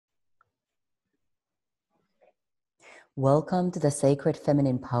Welcome to the Sacred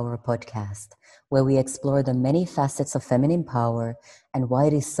Feminine Power podcast, where we explore the many facets of feminine power and why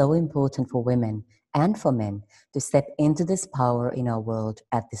it is so important for women and for men to step into this power in our world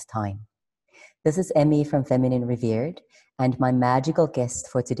at this time. This is Emmy from Feminine Revered, and my magical guest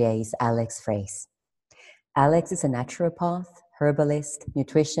for today is Alex Fraze. Alex is a naturopath, herbalist,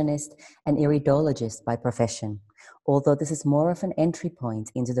 nutritionist, and iridologist by profession, although this is more of an entry point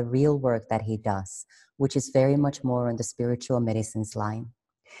into the real work that he does, which is very much more on the spiritual medicines line.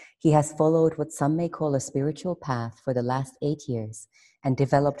 He has followed what some may call a spiritual path for the last 8 years and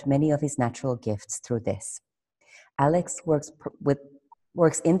developed many of his natural gifts through this. Alex works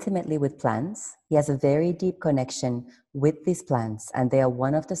intimately with plants. He has a very deep connection with these plants, and they are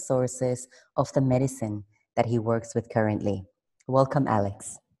one of the sources of the medicine that he works with currently. Welcome,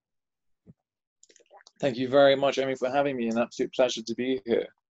 Alex. Thank you very much, Emmy, for having me. An absolute pleasure to be here.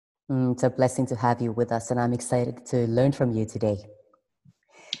 It's a blessing to have you with us, and I'm excited to learn from you today.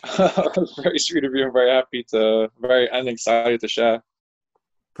 Very sweet of you. I'm very excited to share.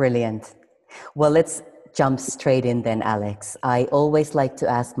 Brilliant. Well, let's jump straight in then, Alex. I always like to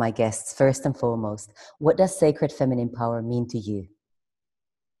ask my guests, first and foremost, what does sacred feminine power mean to you?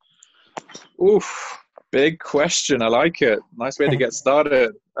 Oof, big question. I like it. Nice way to get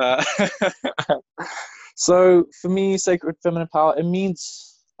started. So for me, sacred feminine power, it means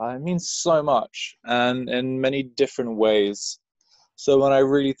so much, and in many different ways. So when I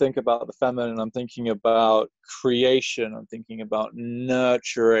really think about the feminine, I'm thinking about creation, I'm thinking about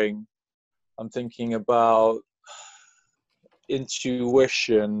nurturing, I'm thinking about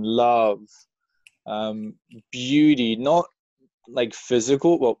intuition, love, beauty, not like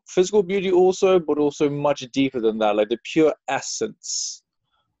physical beauty also, but also much deeper than that, like the pure essence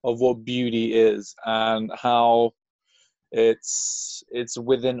of what beauty is and how it's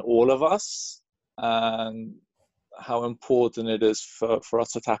within all of us, and how important it is for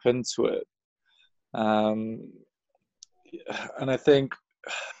us to tap into it. And I think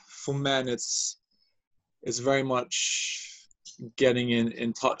for men, it's very much getting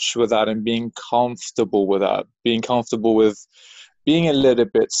in touch with that and being comfortable with that, being comfortable with being a little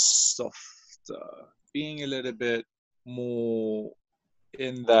bit softer, being a little bit more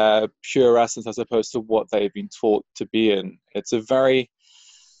in their pure essence as opposed to what they've been taught to be in. It's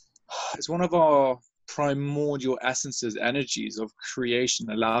one of our primordial essences, energies of creation.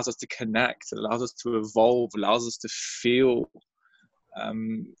 It allows us to connect, it allows us to evolve, allows us to feel.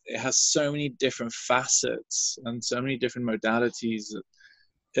 It has so many different facets and so many different modalities.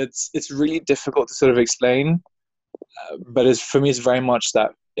 It's really difficult to sort of explain, but for me, it's very much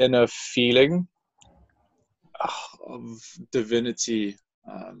that inner feeling of divinity,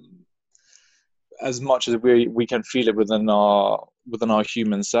 as much as we can feel it within our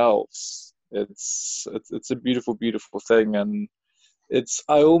human selves. It's a beautiful thing, and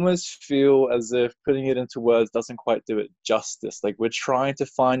I almost feel as if putting it into words doesn't quite do it justice. Like we're trying to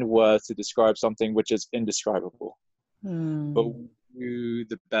find words to describe something which is indescribable, but we do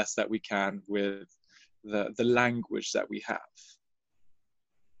the best that we can with the language that we have.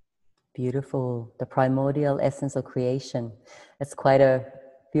 Beautiful. The primordial essence of creation. That's quite a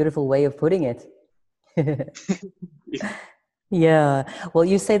beautiful way of putting it. Yeah. Well,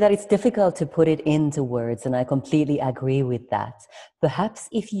 you say that it's difficult to put it into words, and I completely agree with that. Perhaps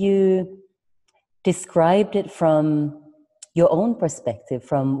if you described it from your own perspective,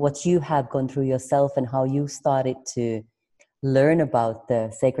 from what you have gone through yourself and how you started to learn about the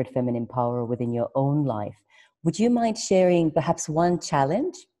sacred feminine power within your own life, would you mind sharing perhaps one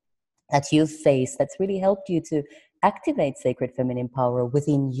challenge that you've faced that's really helped you to activate sacred feminine power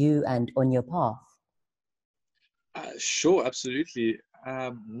within you and on your path? Sure, absolutely.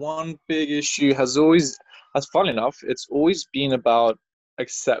 One big issue funny enough, it's always been about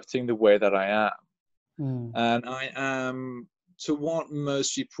accepting the way that I am. And I am, to what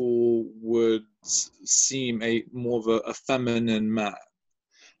most people would seem, more of a feminine man.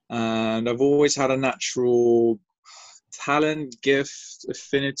 And I've always had a natural talent, gift,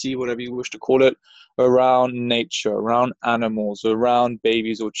 affinity, whatever you wish to call it, around nature, around animals, around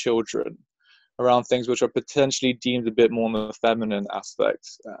babies or children, around things which are potentially deemed a bit more on the feminine aspect,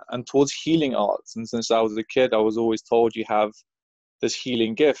 and towards healing arts. And since I was a kid, I was always told you have this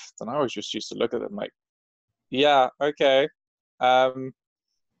healing gift, and I always just used to look at them like, yeah, okay, I'm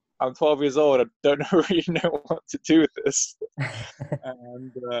 12 years old, I don't really know what to do with this.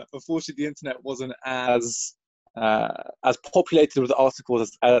 And unfortunately, the internet wasn't as populated with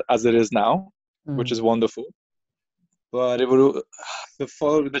articles as it is now, which is wonderful. But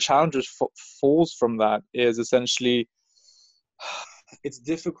the challenges falls from that is essentially it's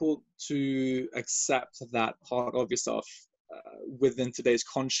difficult to accept that part of yourself within today's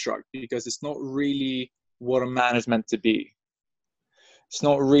construct, because it's not really what a man is meant to be. It's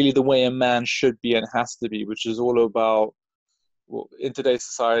not really the way a man should be and has to be, which is all about, well, in today's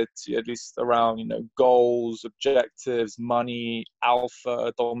society, at least around, goals, objectives, money,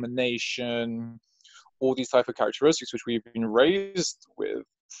 alpha, domination, all these type of characteristics which we've been raised with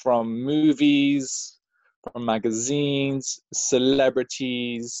from movies, from magazines,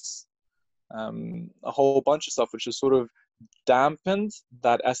 celebrities, a whole bunch of stuff, which has sort of dampened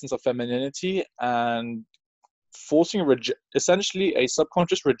that essence of femininity and forcing essentially a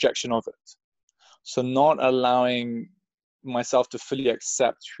subconscious rejection of it. So not allowing myself to fully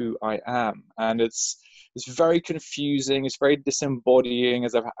accept who I am, and it's very confusing. It's very disembodying.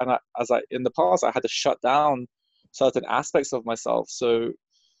 As I in the past, I had to shut down certain aspects of myself. So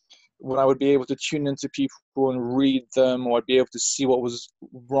when I would be able to tune into people and read them, or I'd be able to see what was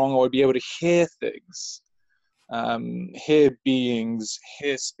wrong, or I'd be able to hear things, hear beings,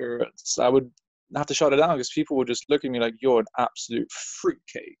 hear spirits, I would have to shut it down, because people would just look at me like, you're an absolute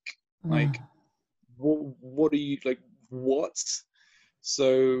fruitcake. Like, what are you, like, what?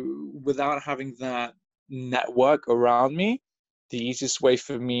 So without having that network around me, the easiest way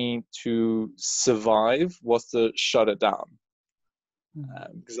for me to survive was to shut it down.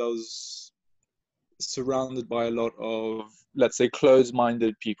 Because I was surrounded by a lot of, let's say,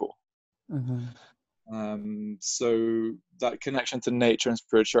 closed-minded people. So that connection to nature and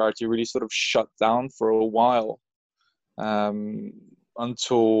spirituality really sort of shut down for a while,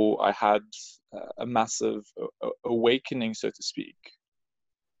 until I had a massive awakening, so to speak.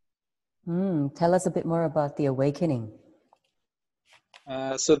 Tell us a bit more about the awakening.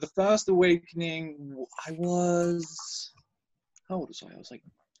 So the first awakening, I was, how old was I? I was like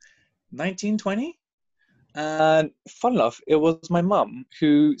 19, 20. And fun enough, it was my mum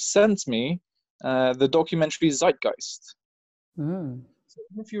who sent me the documentary Zeitgeist. So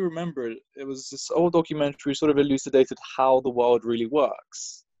if you remember, it was this old documentary, sort of elucidated how the world really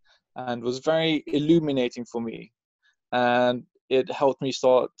works, and was very illuminating for me. And it helped me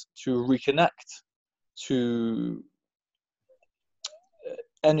start to reconnect to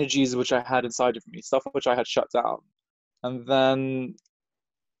energies which I had inside of me, stuff which I had shut down. And then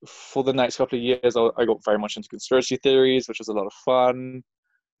for the next couple of years, I got very much into conspiracy theories, which was a lot of fun.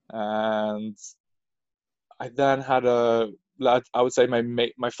 And I then had I would say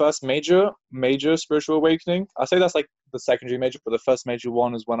my first major spiritual awakening. I say that's like the secondary major, but the first major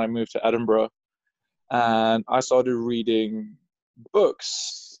one is when I moved to Edinburgh, and I started reading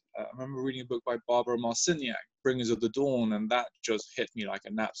books. I remember reading a book by Barbara Marciniak, Bringers of the Dawn, and that just hit me like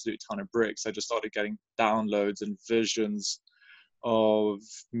an absolute ton of bricks. I just started getting downloads and visions of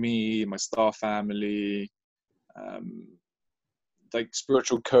me, my star family, like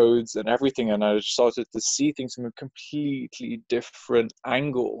spiritual codes and everything, and I started to see things from a completely different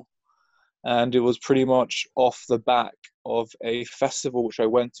angle. And it was pretty much off the back of a festival which I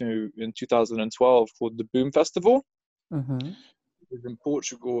went to in 2012 called the Boom Festival. It was in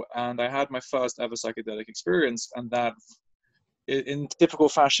Portugal, and I had my first ever psychedelic experience, and that in typical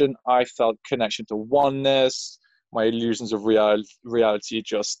fashion, I felt connection to oneness. My illusions of reality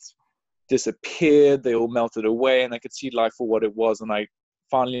just disappeared. They all melted away, and I could see life for what it was. And I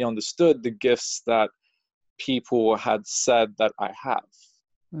finally understood the gifts that people had said that I have.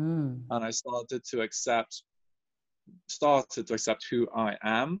 And I started to accept who I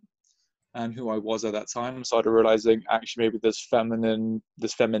am and who I was at that time. Started realizing actually maybe this femininity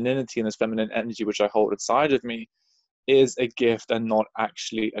and this feminine energy which I hold inside of me is a gift and not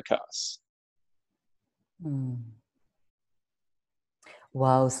actually a curse.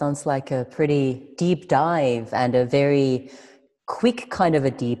 Wow, sounds like a pretty deep dive, and a very quick kind of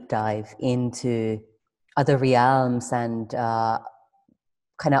a deep dive into other realms, and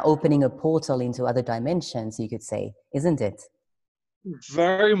kind of opening a portal into other dimensions, you could say, isn't it?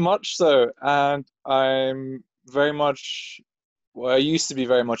 Very much so. And I'm very much, well, I used to be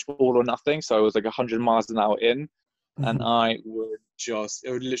very much all or nothing. So I was like 100 miles an hour in, and it would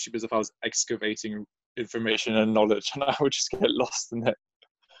literally be as if I was excavating information and knowledge, and I would just get lost in it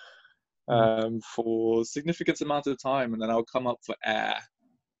for significant amount of time, and then I'll come up for air.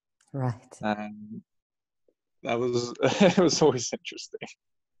 Right. And that was, it was always interesting.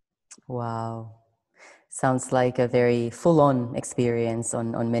 Wow. Sounds like a very full-on experience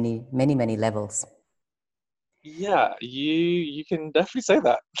on many, many, many levels. Yeah, you can definitely say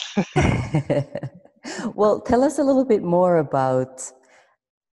that. Well, tell us a little bit more about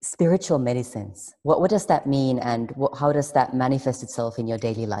spiritual medicines. What does that mean, and how does that manifest itself in your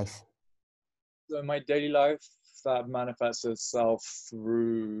daily life? So in my daily life, that manifests itself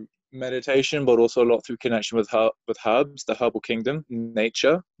through meditation, but also a lot through connection with herbs, the herbal kingdom,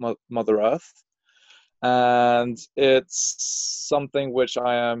 nature, Mother Earth. And it's something which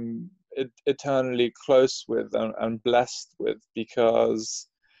I am eternally close with and blessed with, because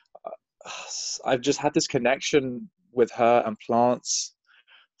I've just had this connection with her and plants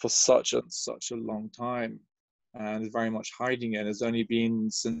for such a long time, and very much hiding it. It's only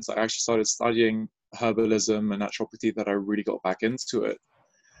been since I actually started studying herbalism and naturopathy that I really got back into it.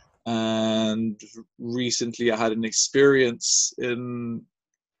 And recently I had an experience on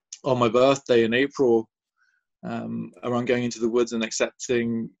my birthday in April, around going into the woods and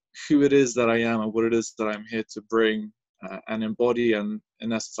accepting who it is that I am and what it is that I'm here to bring and embody. And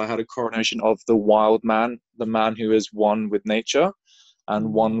in essence, I had a coronation of the wild man, the man who is one with nature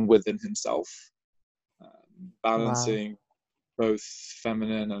and one within himself, balancing both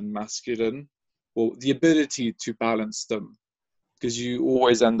feminine and masculine, or the ability to balance them, because you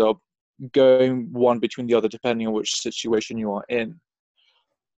always end up going one between the other depending on which situation you are in.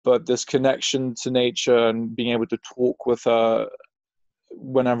 But this connection to nature and being able to talk with her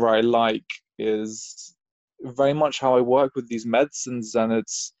whenever I like is very much how I work with these medicines. And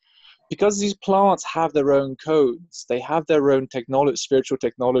it's because these plants have their own codes, they have their own technology, spiritual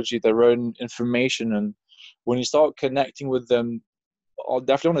technology, their own information. And when you start connecting with them,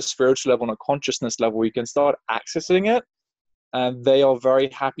 definitely on a spiritual level, on a consciousness level, you can start accessing it. And they are very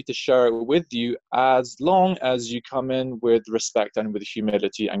happy to share it with you, as long as you come in with respect and with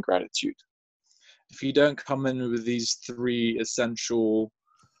humility and gratitude. If you don't come in with these three essential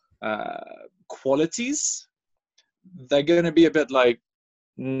qualities, they're going to be a bit like,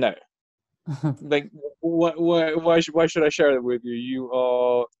 no. Like, why should I share it with you? You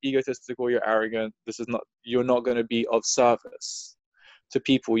are egotistical, you're arrogant. You're not going to be of service to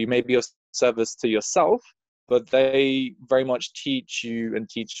people. You may be of service to yourself, but they very much teach you and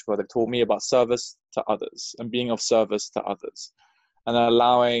teach what they've taught me about service to others and being of service to others and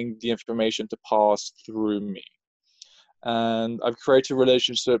allowing the information to pass through me. And I've created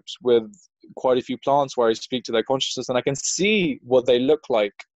relationships with quite a few plants where I speak to their consciousness, and I can see what they look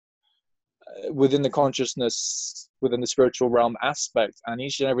like within the consciousness, within the spiritual realm aspect. And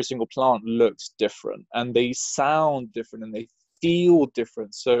each and every single plant looks different, and they sound different, and they feel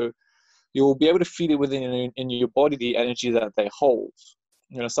different. So you'll be able to feel it within in your body, the energy that they hold.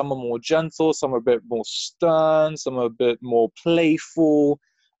 You know, some are more gentle, some are a bit more stern, some are a bit more playful.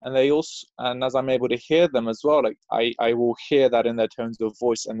 And they also, and as I'm able to hear them as well, like I will hear that in their tones of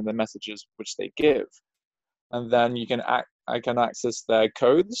voice and in the messages which they give. And then I can access their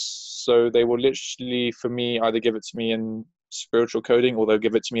codes. So they will literally, for me, either give it to me in spiritual coding, or they'll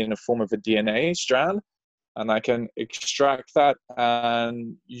give it to me in the form of a DNA strand. And I can extract that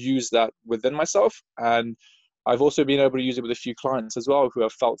and use that within myself. And I've also been able to use it with a few clients as well who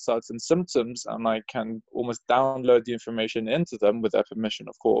have felt certain symptoms, and I can almost download the information into them with their permission,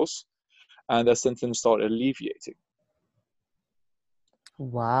 of course, and their symptoms start alleviating.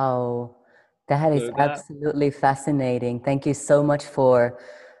 Wow, that is absolutely fascinating. Thank you so much for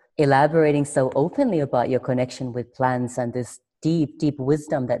elaborating so openly about your connection with plants and this deep, deep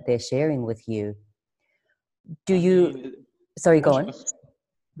wisdom that they're sharing with you. Sorry, go on.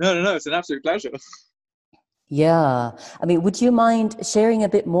 No, it's an absolute pleasure. Yeah. I mean, would you mind sharing a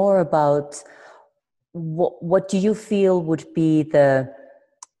bit more about what do you feel would be the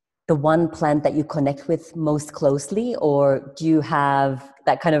one plant that you connect with most closely, or do you have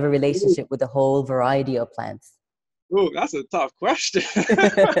that kind of a relationship with a whole variety of plants? Oh, that's a tough question.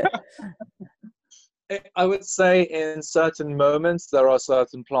 I would say in certain moments, there are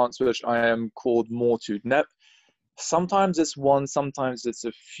certain plants which I am called more to. Sometimes it's one, sometimes it's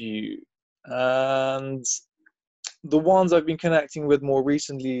a few. And the ones I've been connecting with more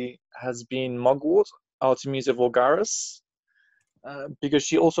recently has been mugwort, Artemisia vulgaris, because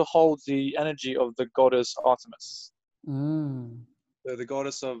she also holds the energy of the goddess Artemis. So the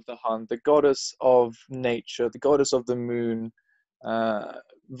goddess of the hunt, the goddess of nature, the goddess of the moon,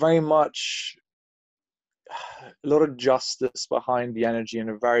 very much a lot of justice behind the energy, and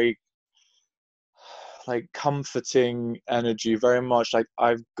a very like comforting energy, very much like,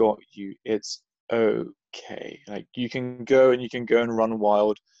 I've got you, it's okay, like you can go and run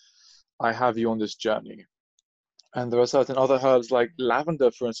wild, I have you on this journey. And there are certain other herbs like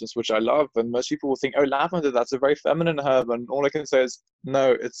lavender, for instance, which I love, and most people will think, oh, lavender, that's a very feminine herb, and all I can say is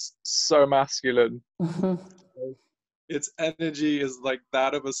no, it's so masculine. Its energy is like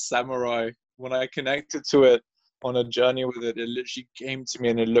that of a samurai. When I connected to it on a journey with it, it literally came to me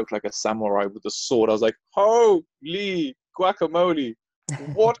and it looked like a samurai with a sword. I was like, holy guacamole,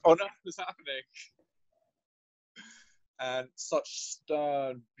 what on earth is happening? and such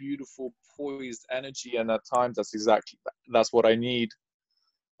stern, beautiful, poised energy. And at times that's what I need.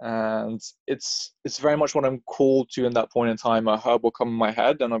 And it's very much what I'm called to in that point in time. A herb will come in my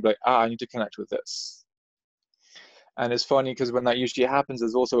head and I'm like, I need to connect with this. And it's funny because when that usually happens,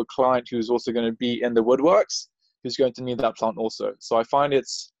 there's also a client who's also going to be in the woodworks who's going to need that plant also. So I find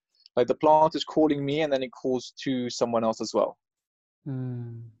it's like the plant is calling me and then it calls to someone else as well.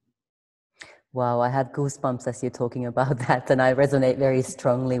 Wow, I had goosebumps as you're talking about that, and I resonate very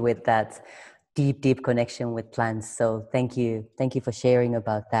strongly with that deep connection with plants. So thank you for sharing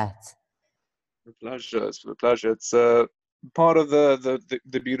about that. It's a pleasure. It's part of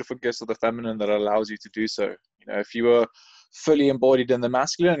the beautiful gifts of the feminine that allows you to do so. You know, if you were fully embodied in the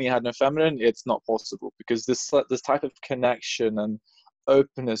masculine and you had no feminine, it's not possible, because this type of connection and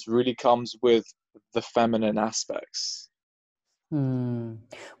openness really comes with the feminine aspects.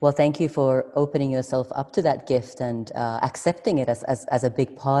 Well, thank you for opening yourself up to that gift and accepting it as a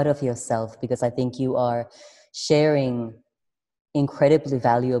big part of yourself, because I think you are sharing incredibly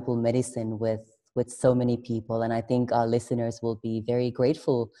valuable medicine with so many people. And I think our listeners will be very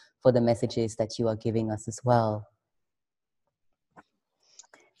grateful for the messages that you are giving us as well.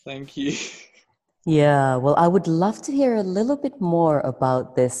 Thank you. Yeah, well, I would love to hear a little bit more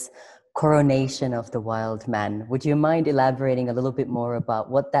about this coronation of the wild man. Would you mind elaborating a little bit more about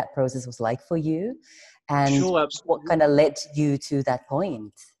what that process was like for you, and sure, what kind of led you to that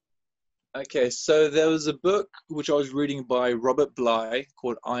point? Okay, so there was a book which I was reading by Robert Bly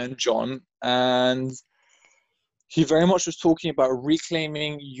called Iron John, and he very much was talking about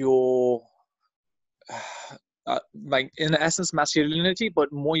reclaiming your like, in essence, masculinity, but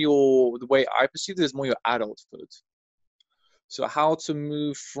more the way I perceive it is more your adulthood. So how to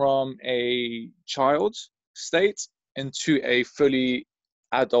move from a child state into a fully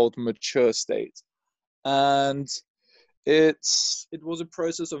adult, mature state. And it was a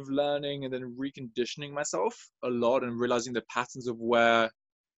process of learning and then reconditioning myself a lot, and realizing the patterns of where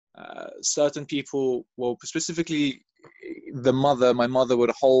certain people, well, specifically my mother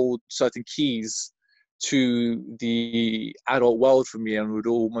would hold certain keys to the adult world for me and would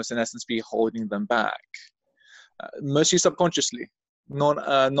almost in essence be holding them back, mostly subconsciously,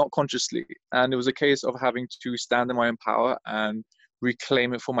 not consciously. And it was a case of having to stand in my own power and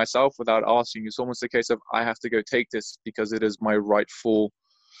reclaim it for myself without asking. It's almost a case of, I have to go take this because it is my rightful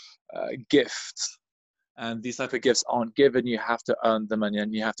gift. And these type of gifts aren't given. You have to earn them, and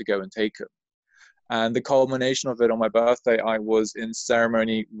then you have to go and take them. And the culmination of it, on my birthday, I was in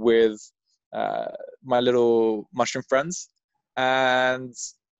ceremony with my little mushroom friends, and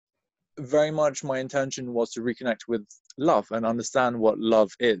very much my intention was to reconnect with love and understand what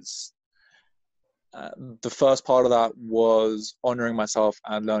love is. The first part of that was honoring myself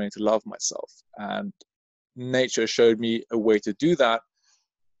and learning to love myself. And nature showed me a way to do that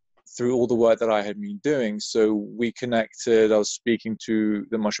through all the work that I had been doing. So we connected. I was speaking to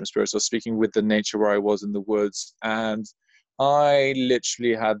the mushroom spirits. I was speaking with the nature where I was in the woods. And I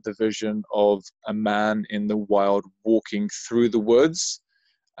literally had the vision of a man in the wild walking through the woods,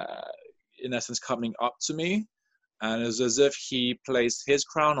 in essence coming up to me. And it was as if he placed his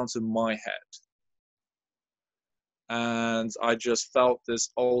crown onto my head. And I just felt this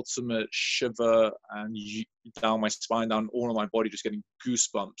ultimate shiver and down my spine, down all of my body, just getting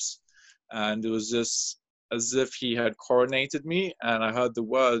goosebumps. And it was just as if he had coronated me. And I heard the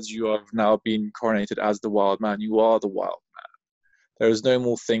words, "You have now been coronated as the wild man. You are the wild man. There is no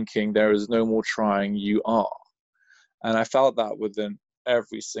more thinking. There is no more trying. You are." And I felt that within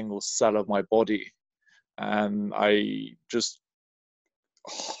every single cell of my body. And I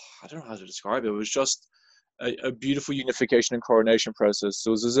don't know how to describe it. It was just a beautiful unification and coronation process. It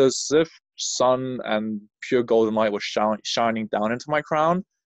was as if sun and pure golden light was shining down into my crown,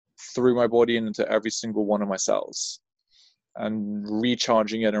 through my body and into every single one of my cells, and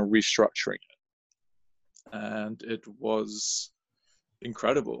recharging it and restructuring it. And it was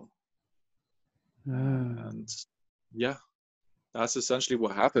incredible. And yeah, that's essentially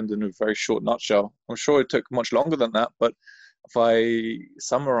what happened in a very short nutshell. I'm sure it took much longer than that, but if I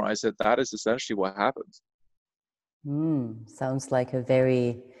summarize it, that is essentially what happened. Sounds like a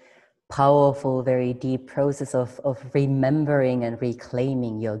very powerful, very deep process of remembering and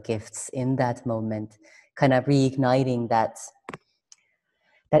reclaiming your gifts in that moment, kind of reigniting that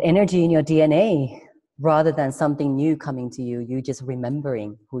energy in your DNA, rather than something new coming to you. You just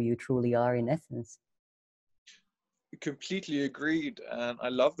remembering who you truly are in essence. Completely agreed. And I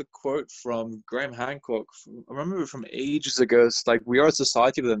love the quote from Graham Hancock. I remember it from ages ago. It's like, we are a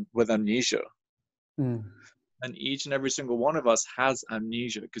society with amnesia. And each and every single one of us has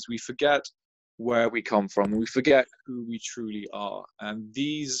amnesia, because we forget where we come from. We forget who we truly are. And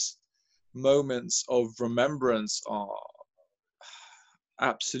these moments of remembrance are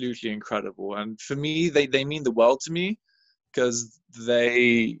absolutely incredible. And for me, they mean the world to me, because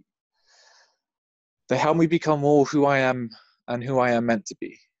they help me become more who I am and who I am meant to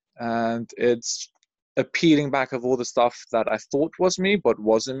be. And it's a peeling back of all the stuff that I thought was me but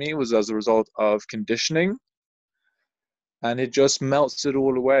wasn't me, was as a result of conditioning. And it just melts it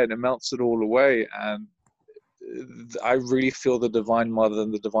all away, and it melts it all away. And I really feel the divine mother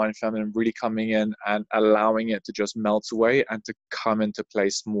and the divine feminine really coming in and allowing it to just melt away and to come into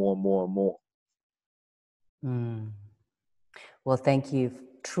place more and more and more. Well, thank you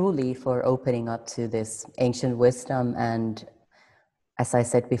truly for opening up to this ancient wisdom, and as I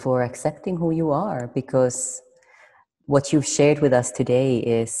said before, accepting who you are, because what you've shared with us today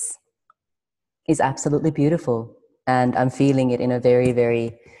is absolutely beautiful. And I'm feeling it in a very,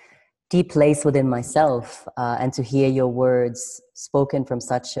 very deep place within myself. And to hear your words spoken from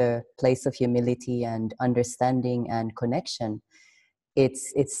such a place of humility and understanding and connection,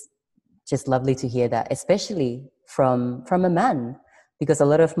 it's just lovely to hear that, especially from a man, because a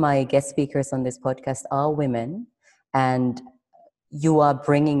lot of my guest speakers on this podcast are women, and you are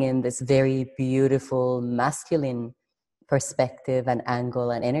bringing in this very beautiful masculine perspective and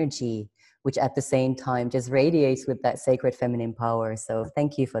angle and energy, which at the same time just radiates with that sacred feminine power. So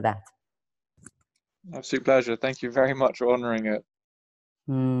thank you for that. Absolute pleasure. Thank you very much for honoring it.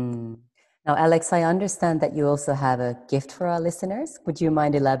 Now, Alex, I understand that you also have a gift for our listeners. Would you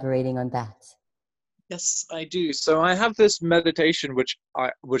mind elaborating on that? Yes, I do. So I have this meditation which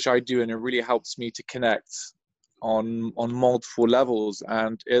I do, and it really helps me to connect on multiple levels.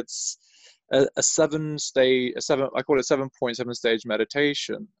 And it's a 7-stage, I call it 7.7 stage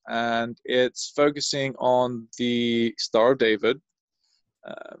meditation, and it's focusing on the Star of David.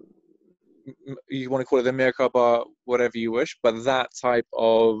 You want to call it the Merkaba, whatever you wish, but that type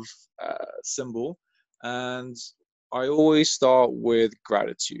of symbol. And I always start with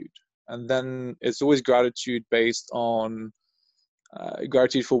gratitude. And then it's always gratitude based on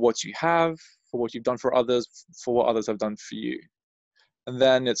gratitude for what you have, for what you've done for others, for what others have done for you. And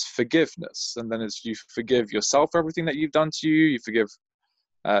then it's forgiveness. And then it's you forgive yourself for everything that you've done to you. You forgive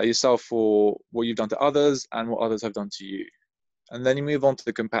yourself for what you've done to others and what others have done to you. And then you move on to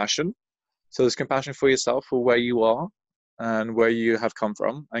the compassion. So there's compassion for yourself for where you are and where you have come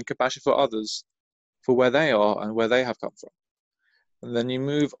from, and compassion for others for where they are and where they have come from. And then you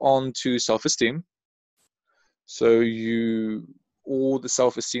move on to self-esteem. So all the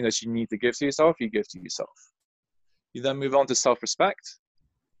self-esteem that you need to give to yourself, you give to yourself. You then move on to self-respect,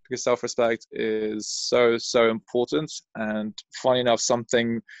 because self-respect is so, so important. And funny enough,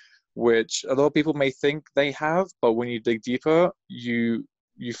 something which a lot of people may think they have, but when you dig deeper, you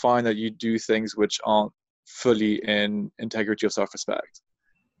find that you do things which aren't fully in integrity of self-respect.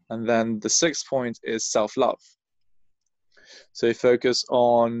 And then the 6th point is self-love. So you focus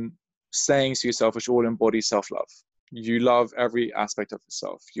on saying to yourself, which all embodies self-love. You love every aspect of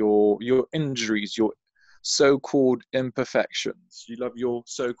yourself, your injuries, your so-called imperfections. You love your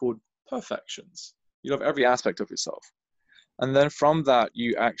so-called perfections. You love every aspect of yourself. And then from that,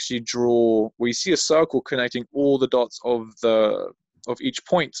 you actually you see a circle connecting all the dots of each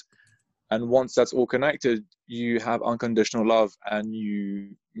point. And once that's all connected, you have unconditional love, and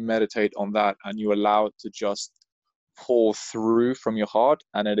you meditate on that, and you allow it to just pour through from your heart,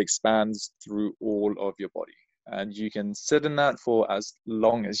 and it expands through all of your body. And you can sit in that for as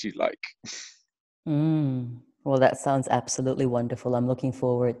long as you like. Well, that sounds absolutely wonderful. I'm looking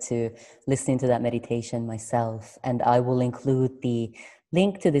forward to listening to that meditation myself. And I will include the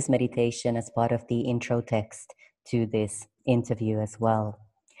link to this meditation as part of the intro text to this interview as well.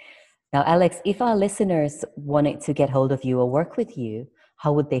 Now, Alex, if our listeners wanted to get hold of you or work with you,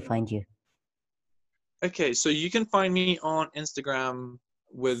 how would they find you? Okay, so you can find me on Instagram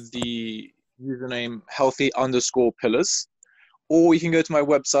with the username healthy_pillars, or you can go to my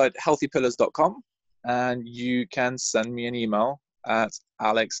website, healthypillars.com, and you can send me an email at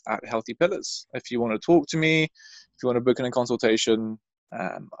alex@healthypillars. If you want to talk to me, if you want to book in a consultation,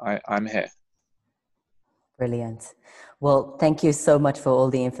 I'm here. Brilliant. Well, thank you so much for all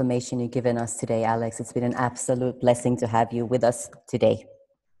the information you've given us today, Alex. It's been an absolute blessing to have you with us today.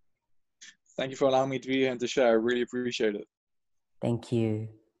 Thank you for allowing me to be here and to share. I really appreciate it. Thank you.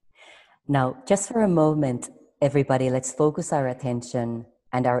 Now, just for a moment, everybody, let's focus our attention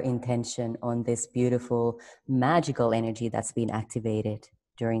and our intention on this beautiful, magical energy that's been activated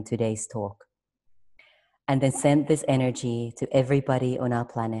during today's talk. And then send this energy to everybody on our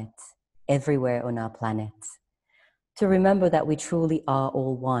planet, everywhere on our planet, to remember that we truly are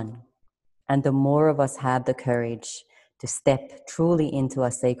all one, And the more of us have the courage to step truly into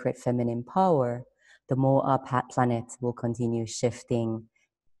our sacred feminine power, the more our planet will continue shifting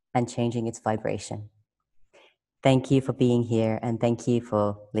and changing its vibration. Thank you for being here, and thank you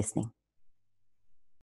for listening.